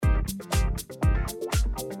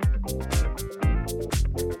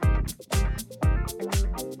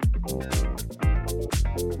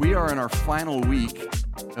are in our final week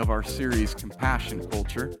of our series, Compassion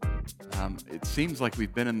Culture. It seems like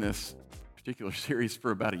we've been in this particular series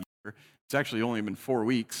for about a year. It's actually only been 4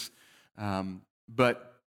 weeks,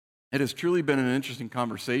 but it has truly been an interesting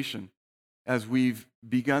conversation as we've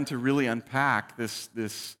begun to really unpack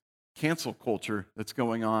this cancel culture that's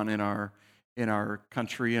going on in our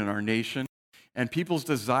country and our nation, and people's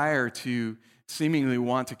desire to seemingly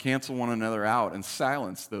want to cancel one another out and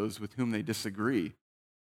silence those with whom they disagree.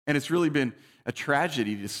 And it's really been a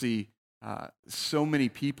tragedy to see so many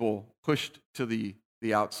people pushed to the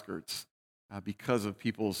outskirts because of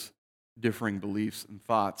people's differing beliefs and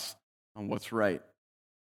thoughts on what's right.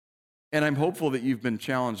 And I'm hopeful that you've been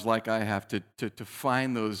challenged, like I have, to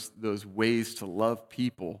find those ways to love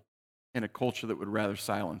people in a culture that would rather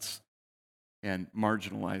silence and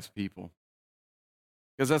marginalize people.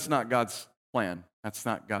 Because that's not God's plan. That's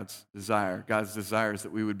not God's desire. God's desire is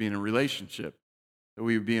that we would be in a relationship, that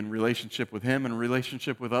we would be in relationship with Him and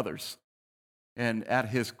relationship with others. And at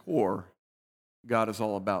His core, God is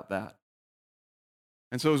all about that.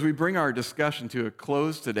 And so as we bring our discussion to a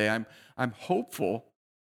close today, I'm hopeful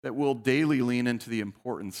that we'll daily lean into the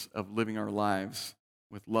importance of living our lives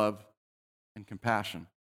with love and compassion.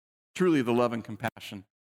 Truly the love and compassion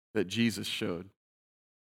that Jesus showed.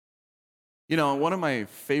 You know, one of my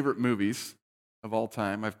favorite movies of all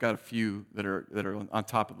time, I've got a few that are on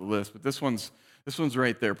top of the list, but this one's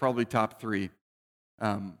right there, probably top 3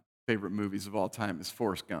 favorite movies of all time is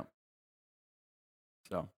Forrest Gump.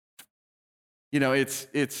 So, you know, it's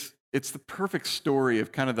the perfect story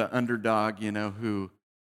of kind of the underdog, you know, who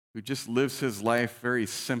just lives his life very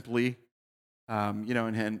simply, you know,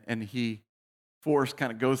 and Forrest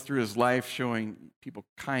kind of goes through his life showing people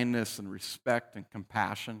kindness and respect and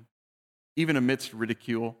compassion, even amidst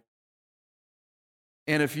ridicule.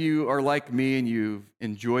 And if you are like me and you've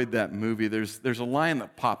enjoyed that movie, there's a line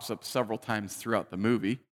that pops up several times throughout the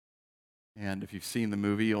movie. And if you've seen the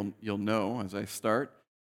movie, you'll know as I start.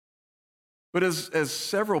 But as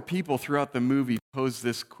several people throughout the movie pose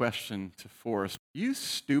this question to Forrest, are you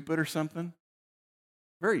stupid or something?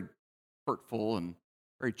 Very hurtful and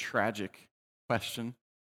very tragic question,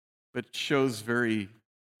 but it shows very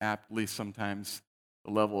aptly sometimes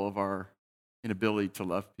the level of our inability to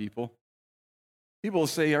love people. People will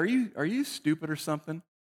say, are you stupid or something?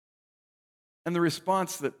 And the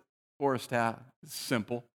response that Forrest has is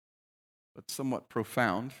simple, but somewhat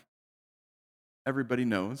profound. Everybody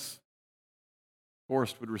knows.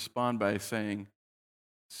 Forrest would respond by saying,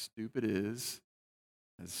 stupid is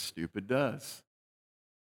as stupid does.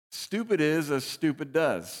 Stupid is as stupid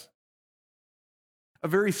does. A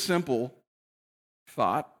very simple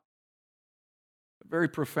thought, but very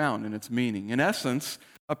profound in its meaning. In essence,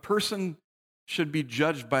 a person should be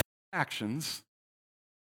judged by their actions,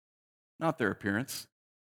 not their appearance,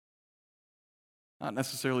 not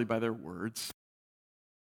necessarily by their words,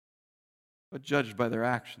 but judged by their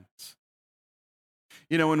actions.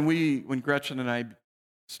 You know, when Gretchen and I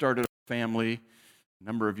started a family a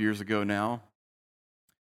number of years ago now,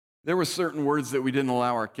 there were certain words that we didn't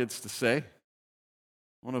allow our kids to say.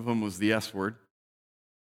 One of them was the S word.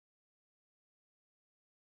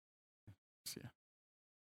 Yeah.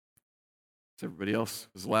 Everybody else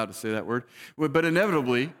was allowed to say that word. But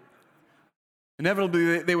inevitably,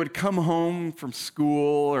 they would come home from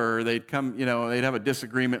school, or they'd have a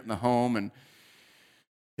disagreement in the home, and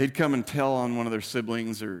they'd come and tell on one of their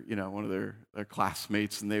siblings or, you know, one of their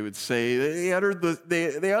classmates, and they would say, they uttered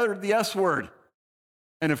the S word.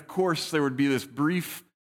 And of course, there would be this brief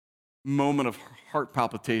moment of heart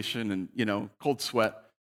palpitation and, you know, cold sweat,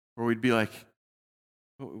 where we'd be like,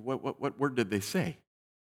 what word did they say?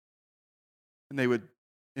 And they would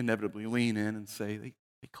inevitably lean in and say, they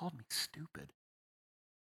called me stupid.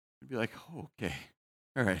 We'd be like, oh, okay,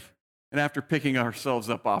 all right. And after picking ourselves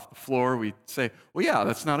up off the floor, we'd say, well, yeah,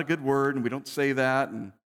 that's not a good word, and we don't say that.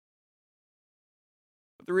 But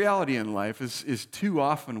the reality in life is too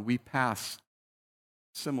often we pass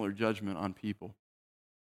similar judgment on people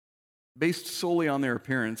based solely on their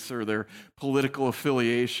appearance or their political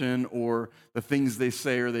affiliation or the things they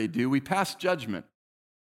say or they do. We pass judgment,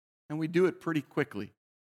 and we do it pretty quickly.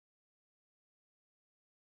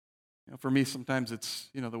 You know, for me, sometimes it's,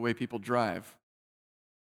 you know, the way people drive.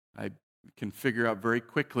 I can figure out very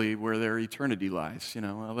quickly where their eternity lies. You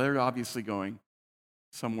know, well, they're obviously going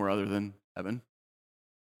somewhere other than heaven.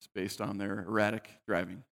 It's based on their erratic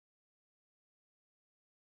driving.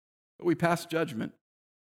 But we pass judgment.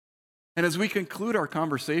 And as we conclude our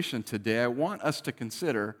conversation today, I want us to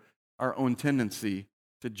consider our own tendency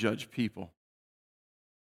to judge people.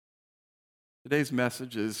 Today's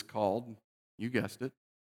message is called, you guessed it,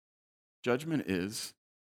 Judgment is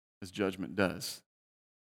as judgment does.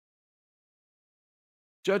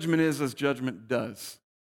 Judgment is as judgment does.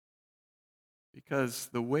 Because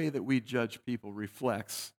the way that we judge people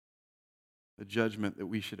reflects the judgment that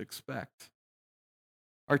we should expect.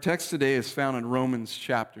 Our text today is found in Romans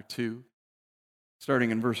chapter 2,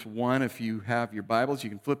 starting in verse 1. If you have your Bibles, you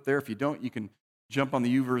can flip there. If you don't, you can jump on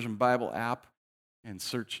the YouVersion Bible app and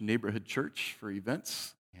search Neighborhood Church for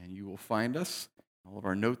events, and you will find us, all of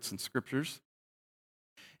our notes and scriptures.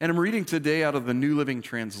 And I'm reading today out of the New Living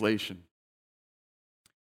Translation.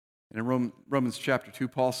 And in Romans chapter 2,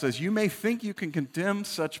 Paul says, "You may think you can condemn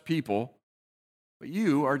such people, but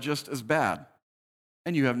you are just as bad,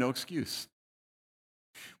 and you have no excuse.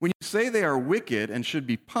 When you say they are wicked and should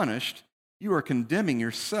be punished, you are condemning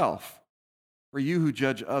yourself, for you who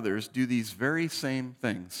judge others do these very same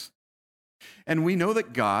things. And we know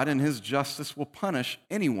that God in his justice will punish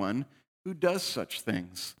anyone who does such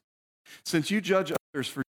things. Since you judge others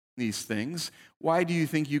for doing these things, why do you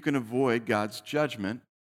think you can avoid God's judgment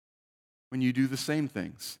when you do the same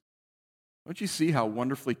things? Don't you see how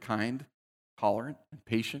wonderfully kind, tolerant, and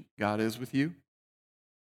patient God is with you?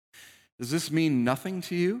 Does this mean nothing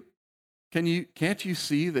to you? Can't you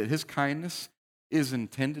see that his kindness is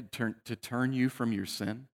intended to turn you from your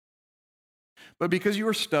sin? But because you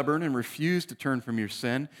are stubborn and refuse to turn from your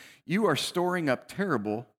sin, you are storing up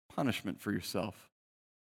terrible punishment for yourself.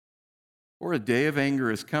 For a day of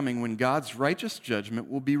anger is coming when God's righteous judgment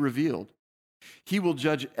will be revealed. He will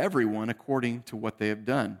judge everyone according to what they have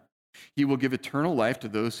done. He will give eternal life to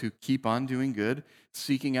those who keep on doing good,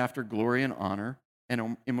 seeking after glory and honor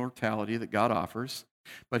and immortality that God offers.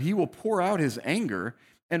 But he will pour out his anger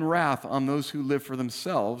and wrath on those who live for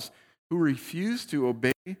themselves, who refuse to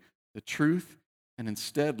obey the truth and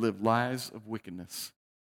instead live lives of wickedness.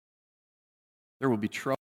 There will be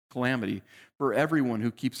trouble and calamity for everyone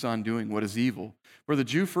who keeps on doing what is evil, for the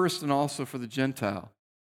Jew first and also for the Gentile.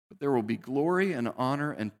 But there will be glory and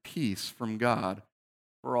honor and peace from God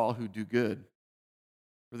for all who do good,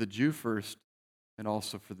 for the Jew first and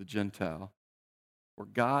also for the Gentile. For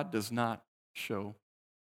God does not show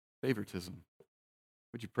favoritism."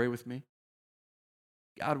 Would you pray with me?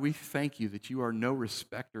 God, we thank you that you are no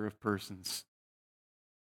respecter of persons.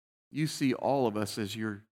 You see all of us as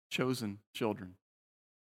your chosen children.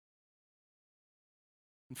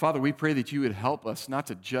 And Father, we pray that you would help us not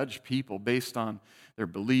to judge people based on their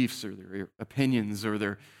beliefs or their opinions or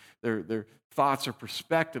their thoughts or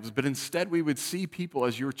perspectives, but instead we would see people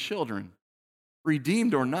as your children,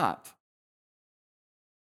 redeemed or not.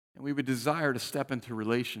 And we would desire to step into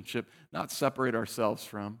relationship, not separate ourselves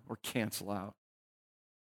from or cancel out.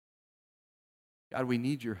 God, we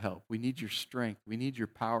need your help. We need your strength. We need your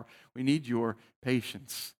power. We need your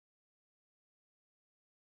patience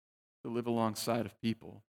to live alongside of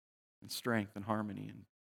people in strength and harmony and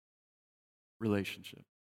relationship.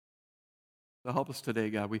 So help us today,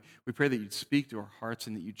 God. We pray that you'd speak to our hearts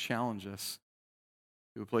and that you'd challenge us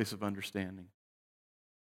to a place of understanding.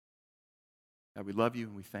 God, we love you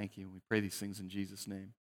and we thank you and we pray these things in Jesus'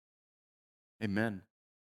 name. Amen.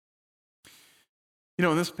 You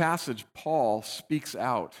know, in this passage, Paul speaks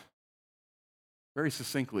out very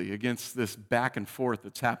succinctly against this back and forth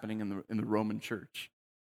that's happening in the Roman church.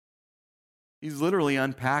 He's literally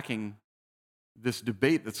unpacking this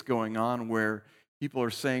debate that's going on where people are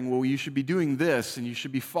saying, well, you should be doing this and you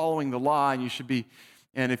should be following the law and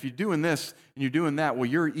and if you're doing this and you're doing that, well,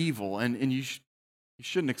 you're evil and you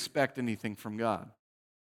shouldn't expect anything from God.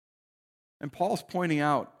 And Paul's pointing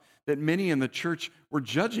out that many in the church were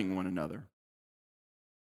judging one another.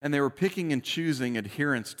 And they were picking and choosing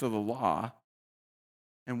adherence to the law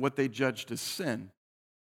and what they judged as sin.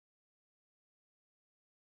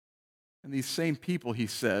 And these same people, he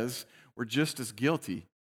says, were just as guilty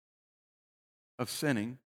of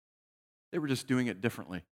sinning. They were just doing it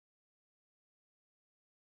differently.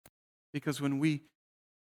 Because when we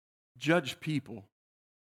judge people,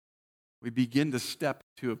 we begin to step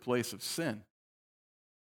to a place of sin.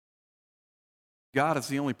 God is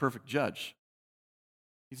the only perfect judge.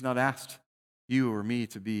 He's not asked you or me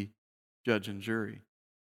to be judge and jury.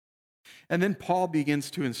 And then Paul begins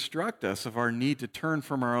to instruct us of our need to turn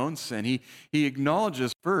from our own sin. He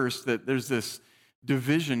acknowledges first that there's this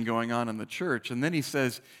division going on in the church, and then he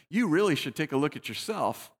says, you really should take a look at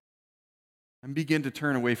yourself and begin to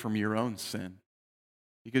turn away from your own sin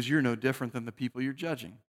because you're no different than the people you're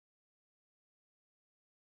judging.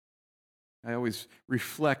 I always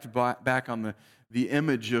reflect back on the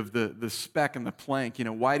image of the speck and the plank. You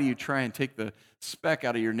know, why do you try and take the speck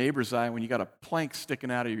out of your neighbor's eye when you got a plank sticking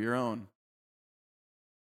out of your own?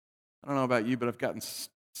 I don't know about you, but I've gotten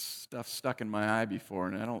stuff stuck in my eye before,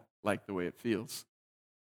 and I don't like the way it feels.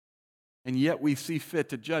 And yet we see fit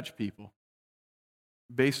to judge people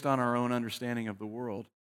based on our own understanding of the world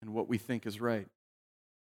and what we think is right.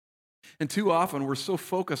 And too often we're so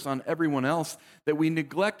focused on everyone else that we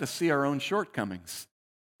neglect to see our own shortcomings.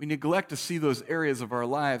 We neglect to see those areas of our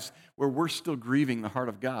lives where we're still grieving the heart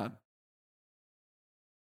of God.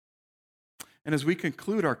 And as we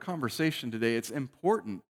conclude our conversation today, it's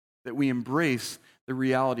important that we embrace the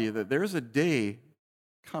reality that there's a day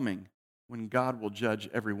coming when God will judge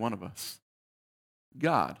every one of us.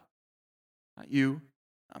 God. Not you,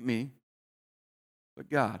 not me, but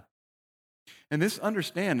God. And this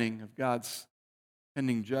understanding of God's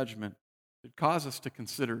pending judgment should cause us to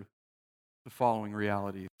consider the following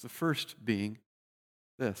realities. The first being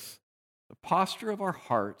this: the posture of our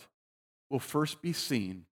heart will first be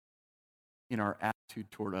seen in our attitude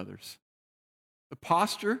toward others. The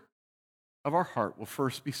posture of our heart will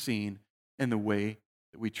first be seen in the way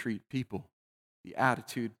that we treat people, the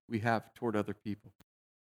attitude we have toward other people.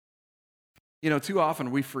 Too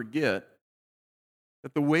often we forget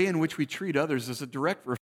that the way in which we treat others is a direct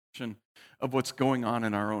reflection of what's going on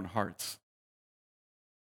in our own hearts.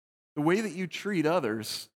 The way that you treat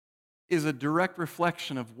others is a direct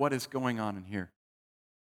reflection of what is going on in here.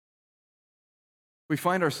 We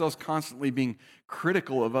find ourselves constantly being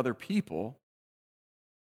critical of other people.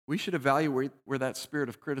 We should evaluate where that spirit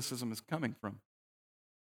of criticism is coming from.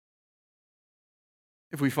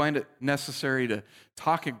 If we find it necessary to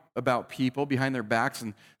talk about people behind their backs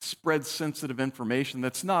and spread sensitive information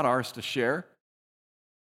that's not ours to share,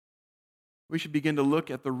 we should begin to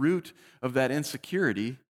look at the root of that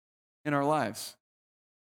insecurity in our lives.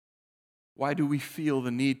 Why do we feel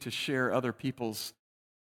the need to share other people's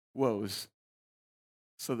woes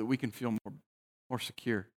so that we can feel more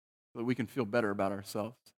secure, so that we can feel better about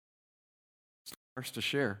ourselves? It's ours to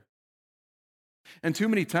share. And too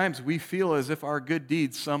many times we feel as if our good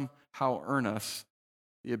deeds somehow earn us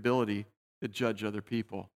the ability to judge other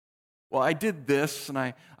people. Well, I did this, and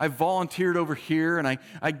I volunteered over here, and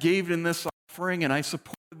I gave in this offering, and I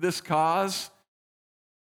supported this cause,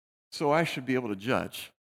 so I should be able to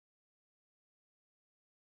judge.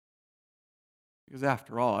 Because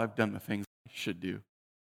after all, I've done the things I should do.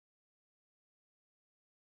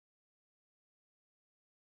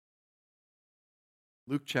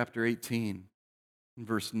 Luke chapter 18,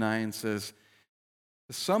 verse 9 says,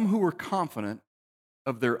 "Some who were confident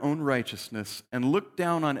of their own righteousness and looked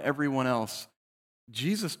down on everyone else,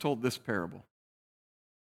 Jesus told this parable.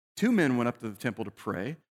 2 men went up to the temple to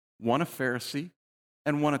pray, one a Pharisee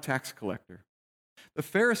and one a tax collector. The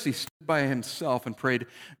Pharisee stood by himself and prayed,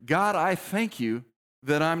 'God, I thank you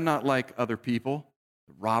that I'm not like other people,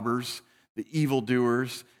 the robbers, the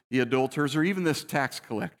evildoers, the adulterers, or even this tax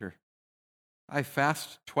collector. I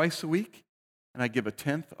fast twice a week, and I give a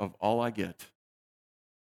tenth of all I get.'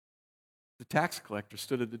 The tax collector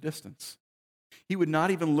stood at a distance. He would not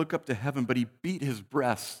even look up to heaven, but he beat his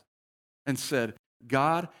breast and said,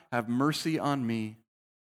 'God, have mercy on me,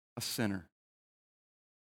 a sinner.'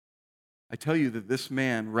 I tell you that this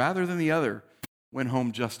man, rather than the other, went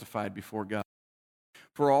home justified before God.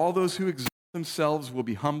 For all those who exalt themselves will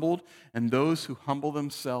be humbled, and those who humble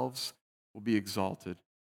themselves will be exalted."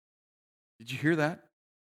 Did you hear that?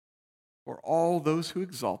 For all those who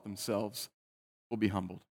exalt themselves will be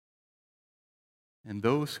humbled, and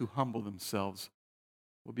those who humble themselves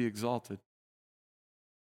will be exalted.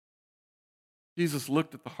 Jesus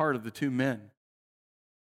looked at the heart of the 2 men,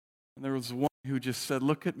 and there was one who just said,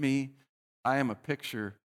 "Look at me, I am a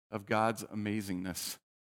picture of God's amazingness."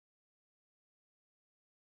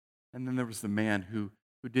 And then there was the man who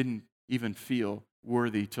didn't even feel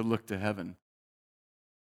worthy to look to heaven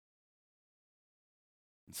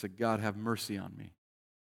and said, "God, have mercy on me."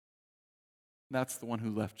 That's the one who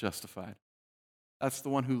left justified. That's the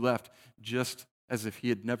one who left just as if he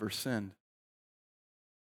had never sinned.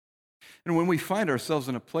 And when we find ourselves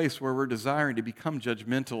in a place where we're desiring to become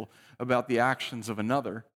judgmental about the actions of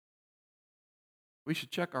another, we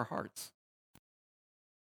should check our hearts.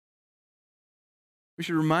 We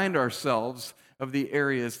should remind ourselves of the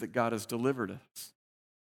areas that God has delivered us.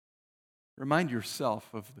 Remind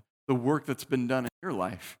yourself of the work that's been done in your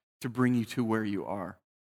life to bring you to where you are.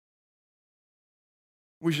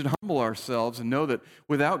 We should humble ourselves and know that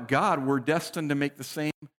without God, we're destined to make the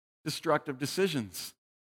same destructive decisions.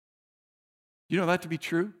 You know that to be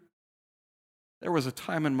true? There was a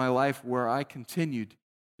time in my life where I continued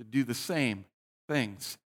to do the same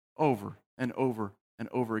things over and over and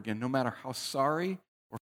over again, no matter how sorry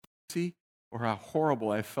or guilty or how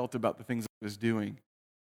horrible I felt about the things I was doing.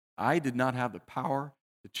 I did not have the power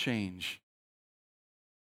to change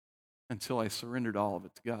until I surrendered all of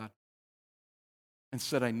it to God. and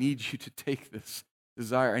said, I need you to take this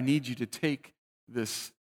desire. I need you to take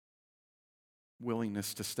this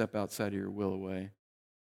willingness to step outside of your will away.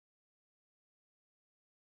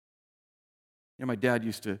 My dad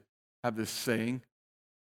used to have this saying,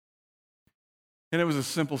 and it was a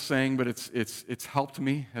simple saying, but it's helped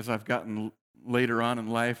me as I've gotten later on in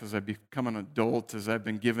life, as I've become an adult, as I've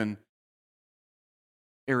been given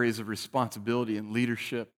areas of responsibility and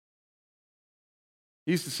leadership.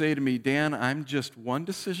 He used to say to me, Dan, I'm just one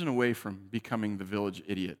decision away from becoming the village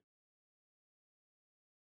idiot.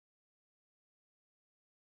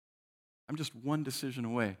 I'm just one decision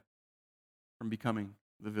away from becoming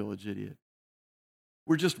the village idiot.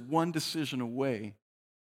 We're just one decision away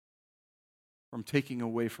from taking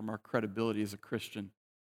away from our credibility as a Christian.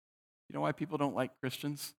 You know why people don't like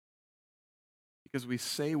Christians? Because we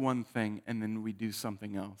say one thing and then we do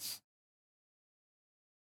something else.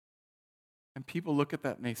 And people look at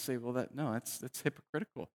that and they say, well, that's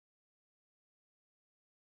hypocritical.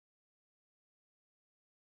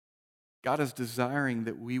 God is desiring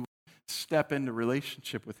that we would step into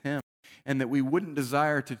relationship with Him and that we wouldn't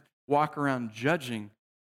desire to walk around judging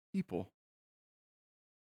people.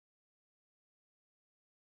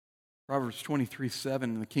 Proverbs 23:7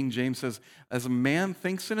 in the King James says, as a man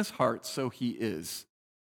thinks in his heart, so he is.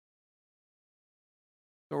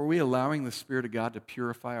 So are we allowing the Spirit of God to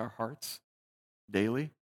purify our hearts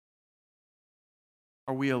daily?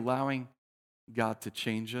 Are we allowing God to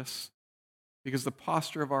change us? Because the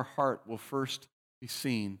posture of our heart will first be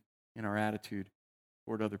seen in our attitude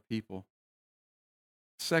toward other people.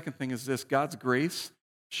 Second thing is this: God's grace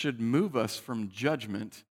should move us from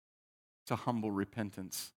judgment to humble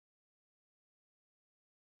repentance.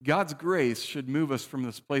 God's grace should move us from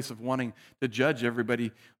this place of wanting to judge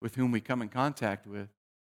everybody with whom we come in contact with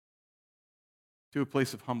to a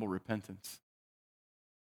place of humble repentance.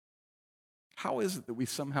 How is it that we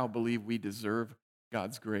somehow believe we deserve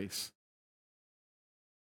God's grace?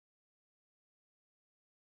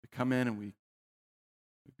 We come in and we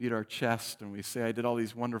beat our chest and we say, I did all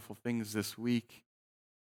these wonderful things this week.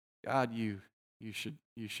 God, you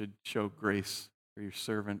should show grace for your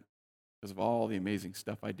servant because of all the amazing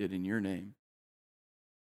stuff I did in your name.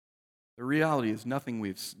 The reality is nothing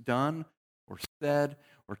we've done or said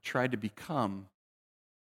or tried to become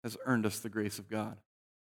has earned us the grace of God.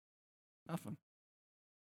 Nothing.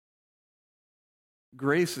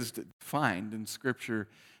 Grace is defined in Scripture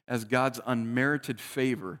as God's unmerited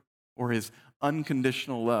favor or His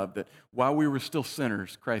unconditional love, that while we were still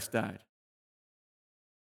sinners, Christ died.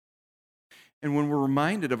 And when we're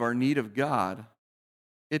reminded of our need of God,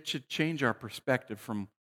 it should change our perspective from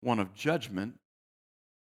one of judgment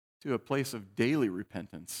to a place of daily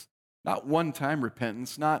repentance. Not one-time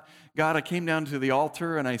repentance, not, God, I came down to the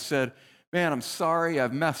altar and I said, man, I'm sorry,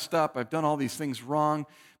 I've messed up, I've done all these things wrong,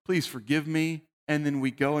 please forgive me, and then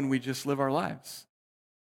we go and we just live our lives.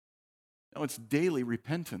 No, it's daily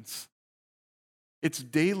repentance. It's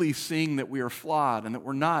daily seeing that we are flawed and that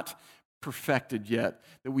we're not perfected yet,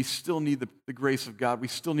 that we still need the grace of God, we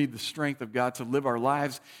still need the strength of God to live our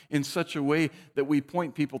lives in such a way that we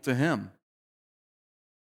point people to Him.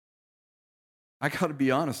 I got to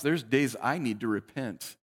be honest, there's days I need to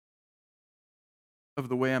repent of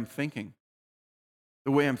the way I'm thinking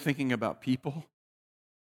about people,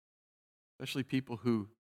 especially people who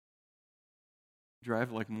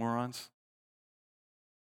drive like morons.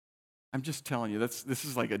 I'm just telling you, this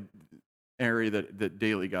is like an area that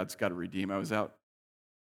daily God's got to redeem. I was out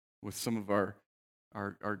with some of our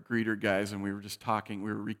greeter guys, and we were just talking,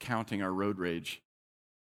 we were recounting our road rage.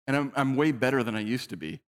 And I'm way better than I used to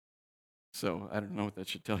be. So I don't know what that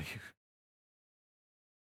should tell you.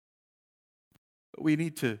 But we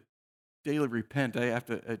need to daily repent. I have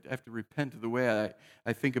to repent of the way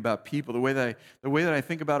I think about people, the way that I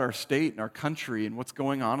think about our state and our country and what's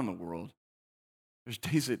going on in the world. There's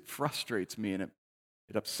days it frustrates me and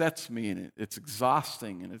it upsets me and it's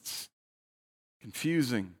exhausting and it's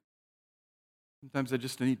confusing. Sometimes I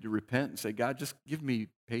just need to repent and say, God, just give me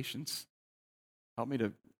patience. Help me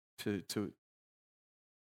to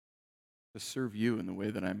serve you in the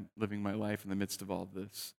way that I'm living my life in the midst of all of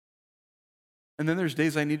this. And then there's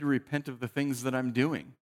days I need to repent of the things that I'm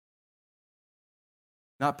doing.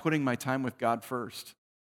 Not putting my time with God first.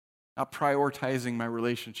 Not prioritizing my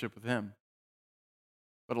relationship with Him.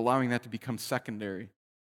 But allowing that to become secondary.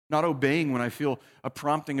 Not obeying when I feel a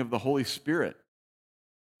prompting of the Holy Spirit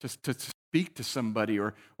to speak to somebody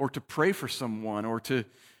or to pray for someone or to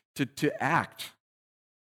act.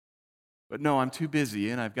 But no, I'm too busy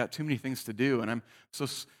and I've got too many things to do and I'm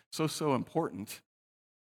so important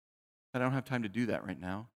that I don't have time to do that right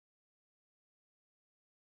now.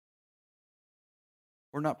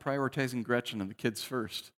 We're not prioritizing Gretchen and the kids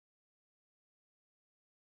first.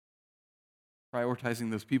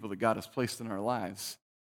 Prioritizing those people that God has placed in our lives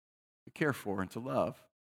to care for and to love.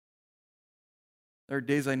 There are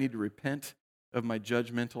days I need to repent of my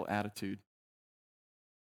judgmental attitude.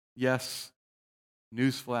 Yes,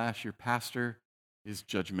 newsflash, your pastor is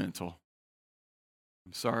judgmental.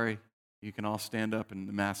 I'm sorry, you can all stand up and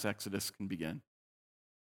the mass exodus can begin.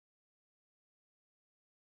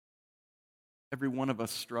 Every one of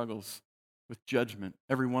us struggles with judgment.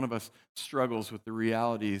 Every one of us struggles with the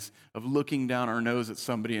realities of looking down our nose at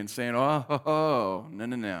somebody and saying, oh,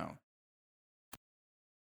 no.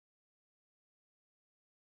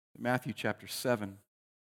 Matthew chapter 7,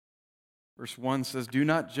 verse 1 says, "Do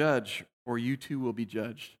not judge, or you too will be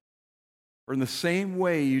judged. For in the same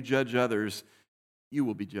way you judge others, you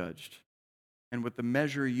will be judged. And with the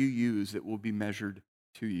measure you use, it will be measured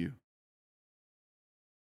to you."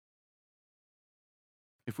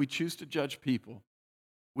 If we choose to judge people,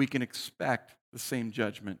 we can expect the same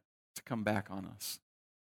judgment to come back on us.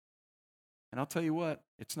 And I'll tell you what,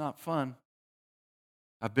 it's not fun.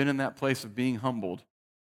 I've been in that place of being humbled.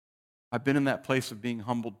 I've been in that place of being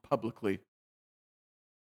humbled publicly.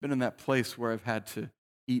 I've been in that place where I've had to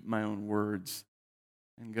eat my own words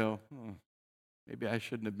and go, maybe I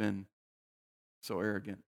shouldn't have been so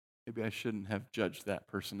arrogant. Maybe I shouldn't have judged that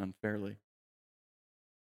person unfairly.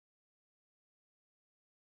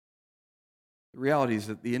 The reality is,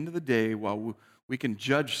 at the end of the day, while we can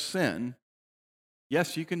judge sin,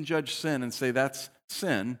 yes, you can judge sin and say that's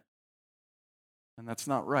sin, and that's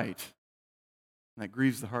not right, and that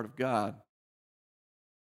grieves the heart of God.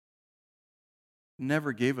 He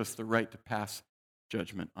never gave us the right to pass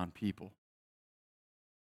judgment on people.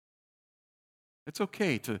 It's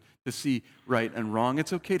okay to see right and wrong.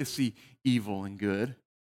 It's okay to see evil and good.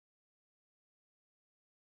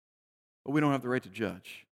 But we don't have the right to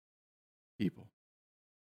judge people.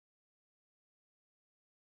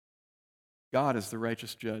 God is the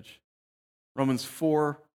righteous judge. Romans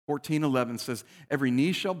 4:14-11 says, "Every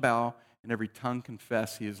knee shall bow and every tongue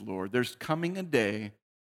confess he is Lord." There's coming a day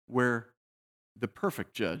where the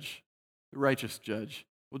perfect judge, the righteous judge,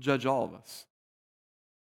 will judge all of us.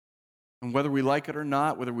 And whether we like it or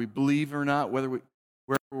not, whether we believe or not, wherever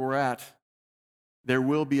we're at, there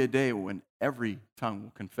will be a day when every tongue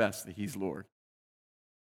will confess that he's Lord.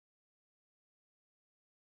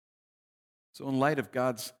 So in light of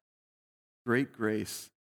God's great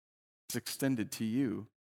grace that's extended to you,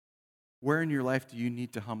 where in your life do you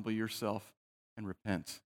need to humble yourself and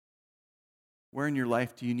repent? Where in your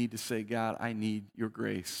life do you need to say, God, I need your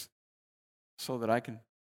grace so that I can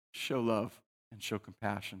show love and show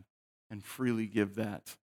compassion and freely give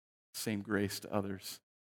that same grace to others?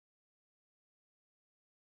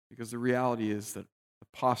 Because the reality is that the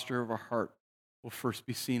posture of our heart will first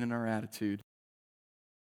be seen in our attitude.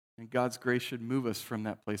 And God's grace should move us from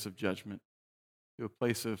that place of judgment to a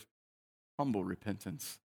place of humble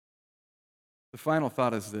repentance. The final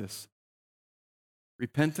thought is this: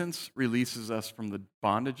 repentance releases us from the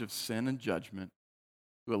bondage of sin and judgment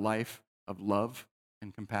to a life of love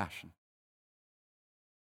and compassion.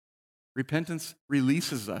 Repentance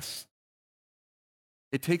releases us.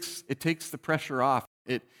 It takes the pressure off.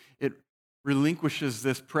 It relinquishes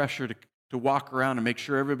this pressure to walk around and make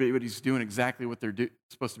sure everybody's doing exactly what they're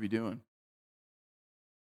supposed to be doing.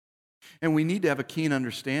 And we need to have a keen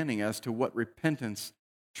understanding as to what repentance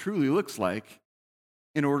truly looks like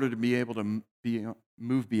in order to be able to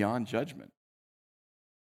move beyond judgment,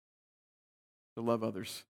 to love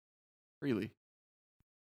others freely.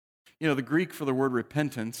 You know, the Greek for the word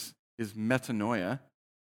repentance is metanoia.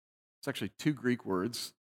 It's actually two Greek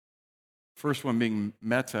words. First one being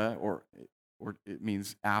meta, or it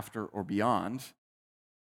means after or beyond.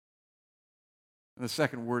 And the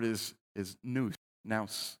second word is nous,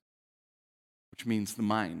 which means the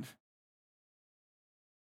mind,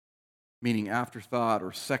 meaning afterthought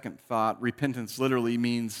or second thought. Repentance literally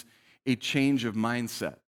means a change of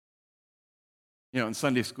mindset. You know, in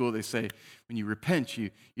Sunday school they say when you repent,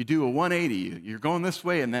 you do a 180. You're going this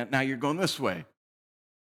way, and now you're going this way.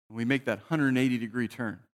 And we make that 180-degree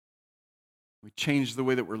turn. We change the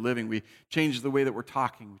way that we're living. We change the way that we're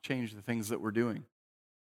talking. We change the things that we're doing.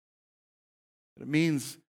 But it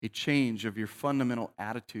means a change of your fundamental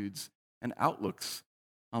attitudes and outlooks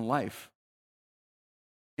on life.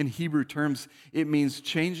 In Hebrew terms, it means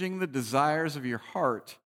changing the desires of your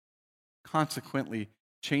heart, consequently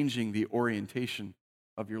changing the orientation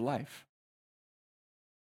of your life.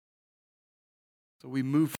 So we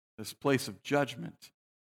move from this place of judgment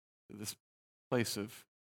to this place of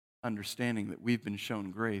understanding that we've been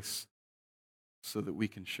shown grace so that we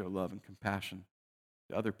can show love and compassion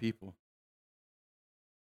to other people.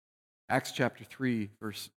 Acts chapter 3,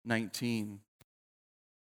 verse 19,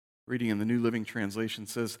 reading in the New Living Translation,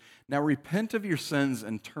 says, "Now repent of your sins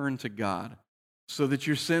and turn to God, so that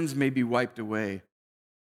your sins may be wiped away.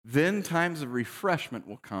 Then times of refreshment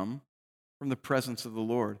will come from the presence of the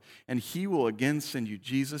Lord, and he will again send you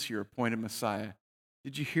Jesus, your appointed Messiah."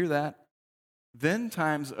 Did you hear that? Then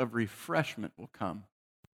times of refreshment will come.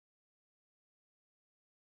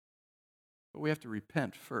 But we have to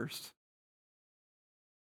repent first.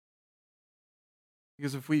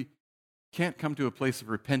 Because if we can't come to a place of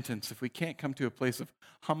repentance, if we can't come to a place of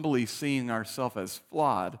humbly seeing ourselves as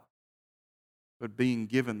flawed, but being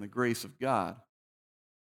given the grace of God,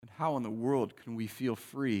 then how in the world can we feel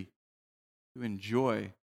free to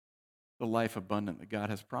enjoy the life abundant that God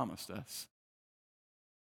has promised us?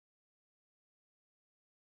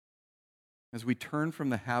 As we turn from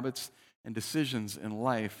the habits and decisions in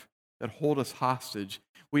life that hold us hostage,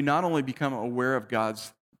 we not only become aware of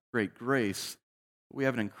God's great grace, but we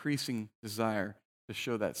have an increasing desire to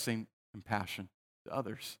show that same compassion to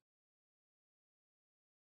others.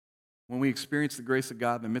 When we experience the grace of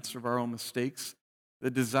God in the midst of our own mistakes,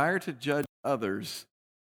 the desire to judge others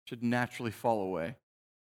should naturally fall away.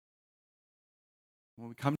 When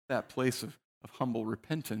we come to that place of humble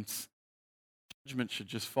repentance, judgment should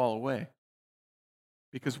just fall away.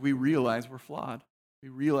 Because we realize we're flawed. We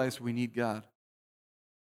realize we need God.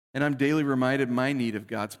 And I'm daily reminded of my need of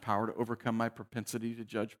God's power to overcome my propensity to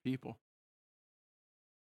judge people.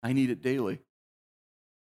 I need it daily.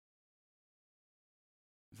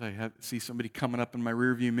 As I see somebody coming up in my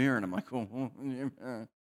rearview mirror, and I'm like, oh.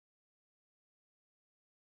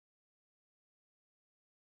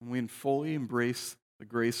 When we fully embrace the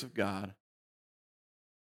grace of God,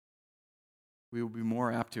 we will be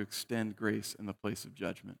more apt to extend grace in the place of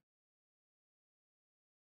judgment.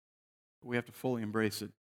 But we have to fully embrace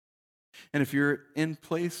it. And if you're in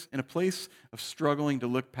a place of struggling to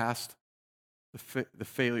look past the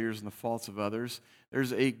failures and the faults of others,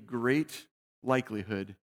 there's a great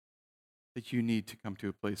likelihood that you need to come to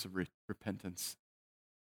a place of repentance.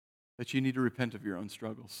 That you need to repent of your own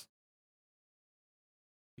struggles.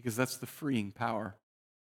 Because that's the freeing power.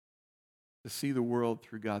 To see the world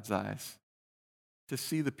through God's eyes. To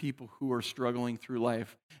see the people who are struggling through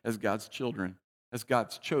life as God's children, as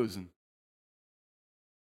God's chosen.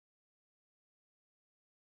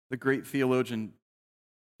 The great theologian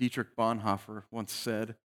Dietrich Bonhoeffer once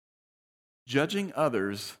said, "Judging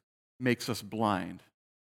others makes us blind,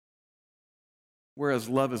 whereas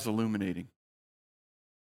love is illuminating.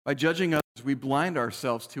 By judging others, we blind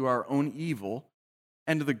ourselves to our own evil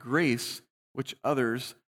and to the grace which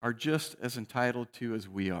others are just as entitled to as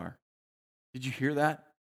we are." Did you hear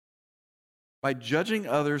that? By judging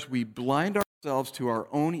others, we blind ourselves to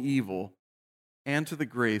our own evil and to the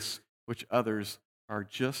grace which others are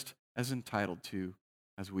just as entitled to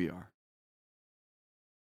as we are.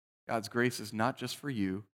 God's grace is not just for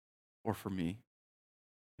you or for me.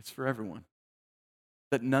 It's for everyone.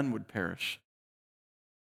 That none would perish.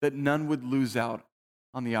 That none would lose out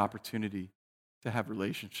on the opportunity to have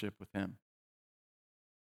relationship with Him.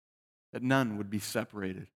 That none would be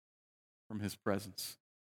separated from His presence.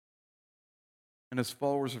 And as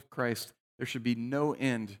followers of Christ, there should be no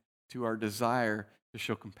end to our desire to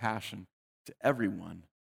show compassion to everyone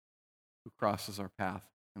who crosses our path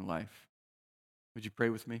in life. Would you pray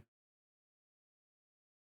with me?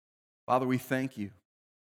 Father, we thank you.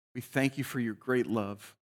 We thank you for your great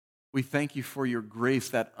love. We thank you for your grace,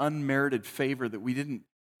 that unmerited favor that we didn't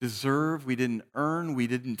deserve, we didn't earn, we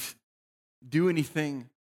didn't do anything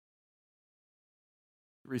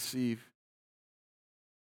to receive.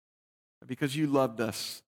 Because you loved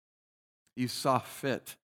us, you saw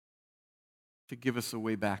fit to give us a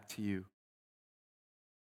way back to you.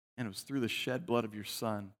 And it was through the shed blood of your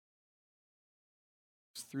Son.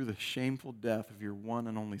 It was through the shameful death of your one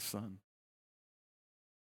and only Son.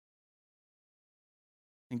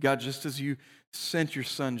 And God, just as you sent your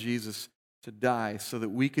Son Jesus to die so that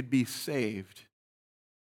we could be saved,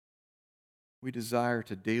 we desire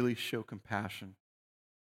to daily show compassion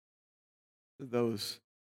to those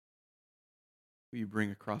who you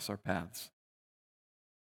bring across our paths.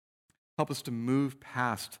 Help us to move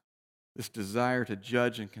past this desire to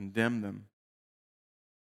judge and condemn them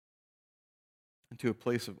into a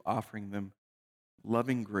place of offering them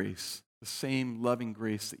loving grace, the same loving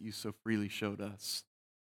grace that you so freely showed us.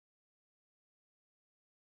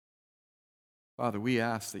 Father, we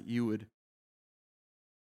ask that you would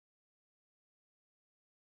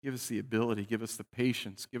give us the ability, give us the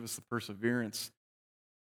patience, give us the perseverance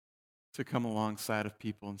to come alongside of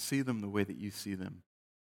people and see them the way that you see them.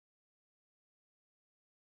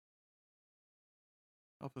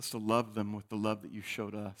 Help us to love them with the love that you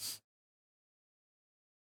showed us.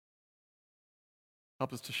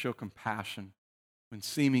 Help us to show compassion when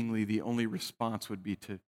seemingly the only response would be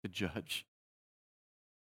to judge.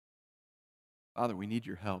 Father, we need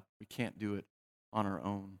your help. We can't do it on our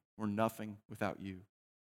own. We're nothing without you.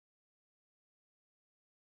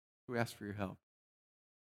 We ask for your help.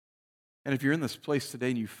 And if you're in this place today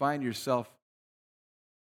and you find yourself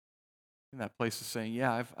in that place of saying,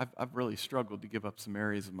 yeah, I've really struggled to give up some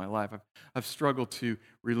areas of my life. I've struggled to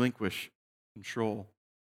relinquish control.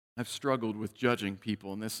 I've struggled with judging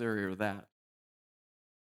people in this area or that.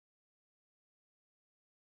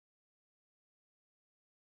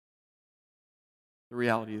 The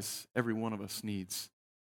reality is every one of us needs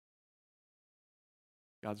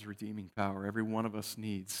God's redeeming power. Every one of us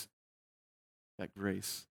needs that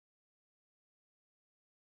grace.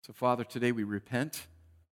 So, Father, today we repent.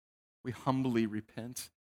 We humbly repent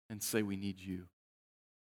and say we need you.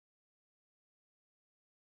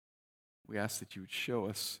 We ask that you would show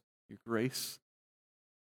us your grace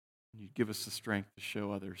and you'd give us the strength to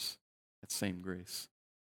show others that same grace.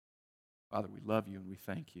 Father, we love you and we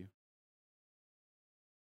thank you.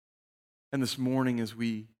 And this morning, as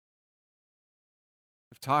we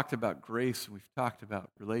have talked about grace and we've talked about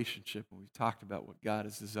relationship and we've talked about what God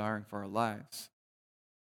is desiring for our lives,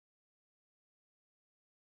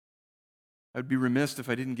 I would be remiss if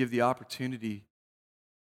I didn't give the opportunity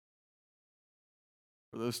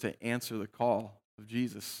for those to answer the call of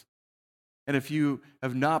Jesus. And if you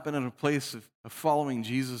have not been in a place of following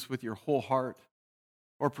Jesus with your whole heart,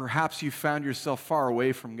 or perhaps you found yourself far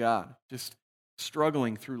away from God, just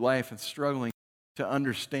struggling through life and struggling to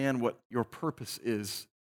understand what your purpose is,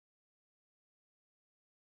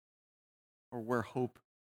 or where hope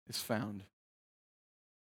is found,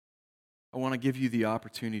 I want to give you the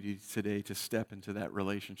opportunity today to step into that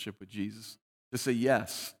relationship with Jesus, to say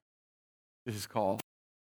yes to his call.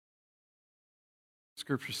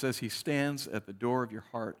 Scripture says he stands at the door of your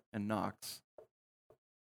heart and knocks.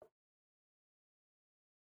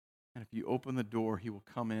 And if you open the door, he will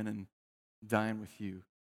come in and dine with you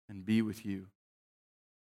and be with you.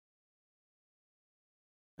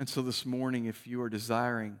 And so this morning, if you are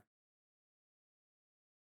desiring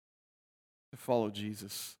to follow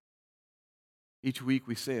Jesus, each week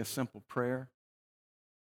we say a simple prayer.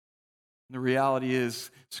 And the reality is,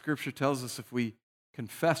 Scripture tells us if we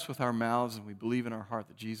confess with our mouths and we believe in our heart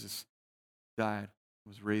that Jesus died and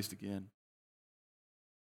was raised again,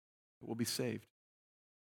 we'll be saved.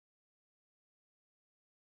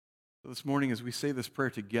 So this morning, as we say this prayer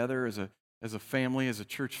together as a family, as a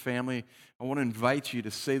church family, I want to invite you to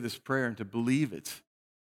say this prayer and to believe it.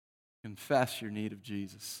 Confess your need of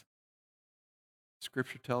Jesus.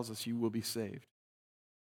 Scripture tells us you will be saved.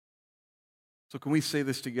 So can we say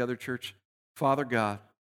this together, church? Father God,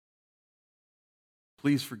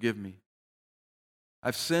 please forgive me.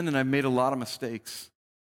 I've sinned and I've made a lot of mistakes.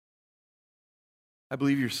 I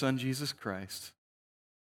believe your Son, Jesus Christ,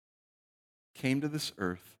 came to this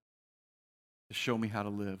earth to show me how to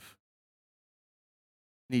live.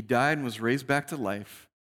 And he died and was raised back to life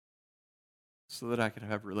so that I could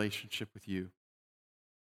have a relationship with you.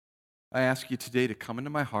 I ask you today to come into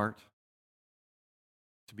my heart,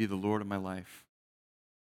 to be the Lord of my life.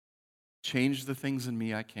 Change the things in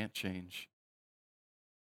me I can't change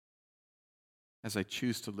as I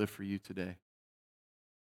choose to live for you today.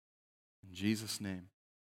 In Jesus' name,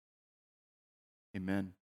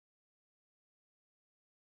 amen.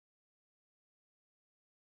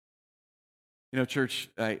 You know, church,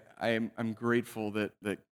 I'm grateful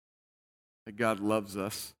that God loves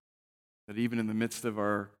us, that even in the midst of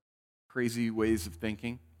our crazy ways of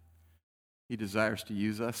thinking, he desires to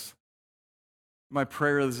use us. My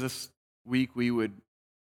prayer is this week we would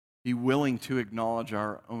be willing to acknowledge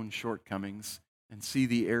our own shortcomings and see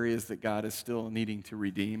the areas that God is still needing to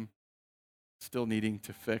redeem, still needing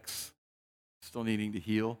to fix, still needing to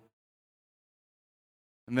heal.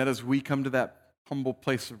 And that as we come to that humble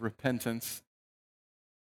place of repentance,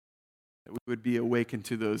 that we would be awakened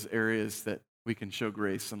to those areas that we can show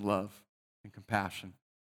grace and love and compassion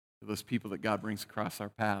to those people that God brings across our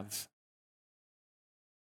paths.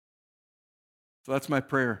 So that's my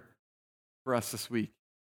prayer for us this week,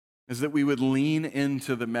 is that we would lean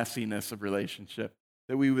into the messiness of relationship,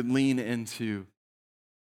 that we would lean into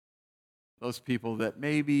those people that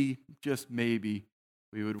maybe, just maybe,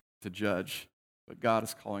 we would want to judge, but God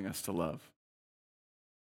is calling us to love.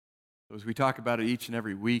 So as we talk about it each and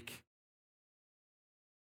every week,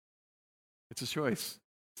 it's a choice.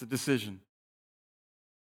 It's a decision.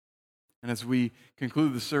 And as we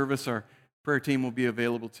conclude the service, our prayer team will be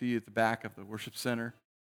available to you at the back of the worship center.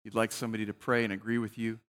 you'd like somebody to pray and agree with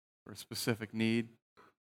you for a specific need.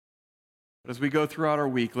 But as we go throughout our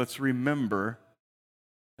week, let's remember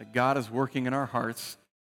that God is working in our hearts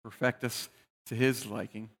to perfect us to His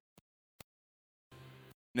liking.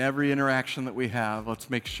 In every interaction that we have, let's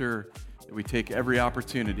make sure that we take every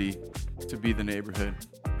opportunity to be the neighborhood.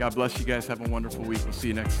 God bless you guys. Have a wonderful week. We'll see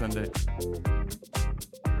you next Sunday.